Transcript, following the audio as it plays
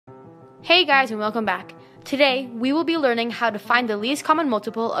Hey guys, and welcome back. Today, we will be learning how to find the least common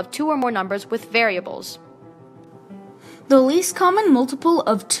multiple of two or more numbers with variables. The least common multiple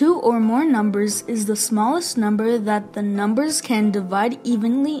of two or more numbers is the smallest number that the numbers can divide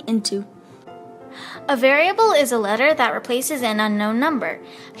evenly into. A variable is a letter that replaces an unknown number.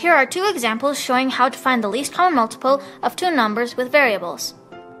 Here are two examples showing how to find the least common multiple of two numbers with variables.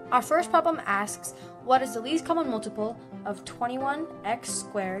 Our first problem asks, what is the least common multiple of 21x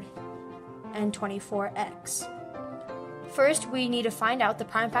squared and 24x? First, we need to find out the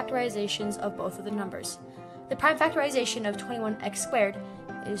prime factorizations of both of the numbers. The prime factorization of 21x squared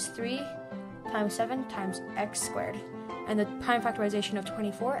is 3 times 7 times x squared, and the prime factorization of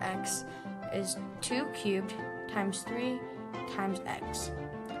 24x is 2 cubed times 3 times x.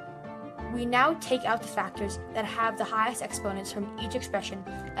 We now take out the factors that have the highest exponents from each expression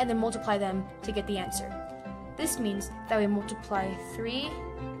and then multiply them to get the answer. This means that we multiply 3,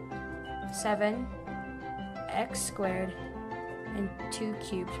 7, x squared, and 2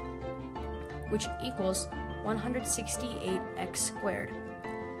 cubed, which equals 168x squared.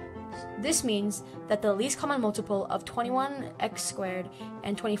 This means that the least common multiple of 21x squared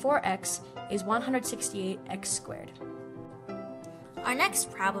and 24x is 168x squared. Our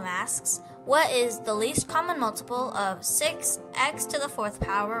next problem asks, what is the least common multiple of 6x to the fourth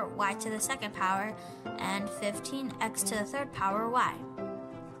power y to the second power and 15x to the third power y?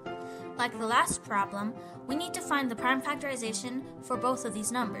 Like the last problem, we need to find the prime factorization for both of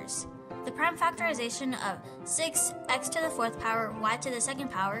these numbers. The prime factorization of 6x to the fourth power y to the second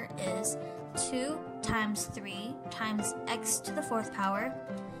power is 2 times 3 times x to the fourth power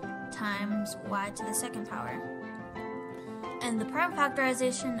times y to the second power. And the prime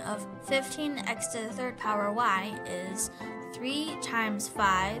factorization of 15x to the third power y is 3 times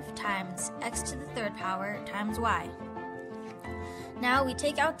 5 times x to the third power times y. Now we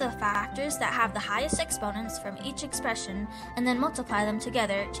take out the factors that have the highest exponents from each expression and then multiply them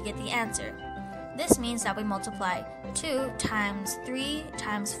together to get the answer. This means that we multiply 2 times 3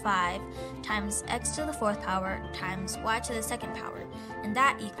 times 5 times x to the fourth power times y to the second power, and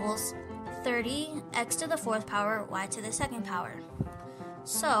that equals 30 x to the fourth power y to the second power.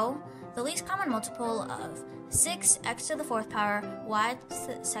 So, the least common multiple of 6x to the fourth power y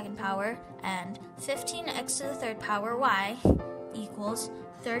to the second power and 15x to the third power y equals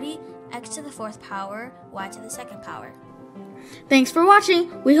 30x to the fourth power y to the second power. Thanks for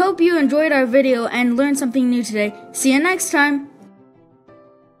watching. We hope you enjoyed our video and learned something new today. See you next time.